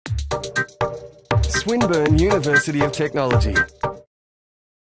Swinburne University of Technology.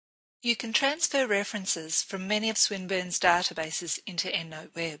 You can transfer references from many of Swinburne's databases into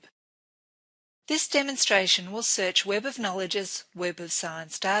EndNote Web. This demonstration will search Web of Knowledge's Web of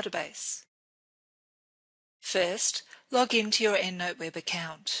Science database. First, log into your EndNote Web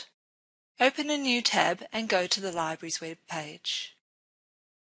account. Open a new tab and go to the library's web page.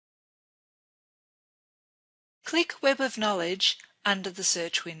 Click Web of Knowledge under the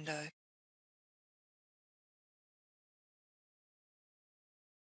search window.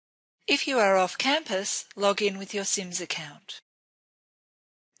 If you are off campus, log in with your SIMS account.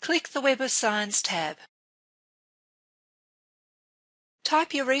 Click the Web of Science tab.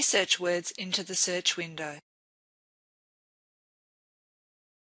 Type your research words into the search window.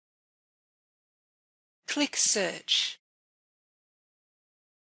 Click Search.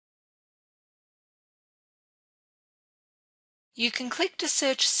 You can click to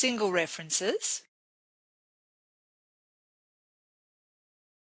search single references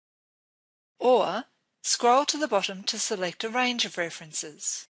or scroll to the bottom to select a range of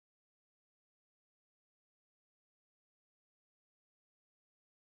references.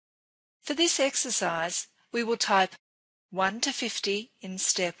 For this exercise, we will type 1 to 50 in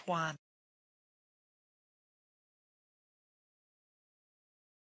Step 1.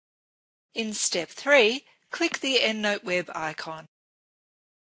 In Step 3, click the EndNote Web icon.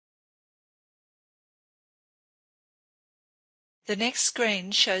 The next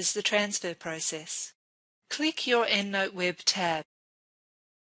screen shows the transfer process. Click your EndNote Web tab.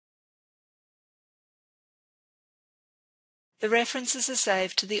 The references are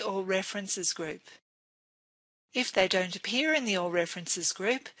saved to the All References group. If they don't appear in the All References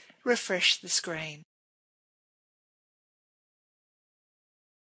group, refresh the screen.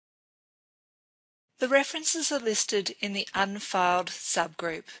 The references are listed in the Unfiled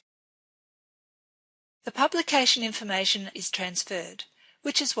subgroup. The publication information is transferred,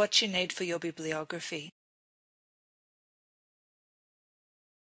 which is what you need for your bibliography.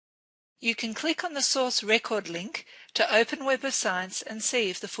 You can click on the source record link to open Web of Science and see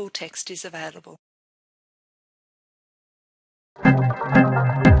if the full text is available.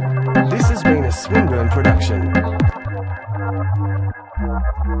 This has been a Swinburne production.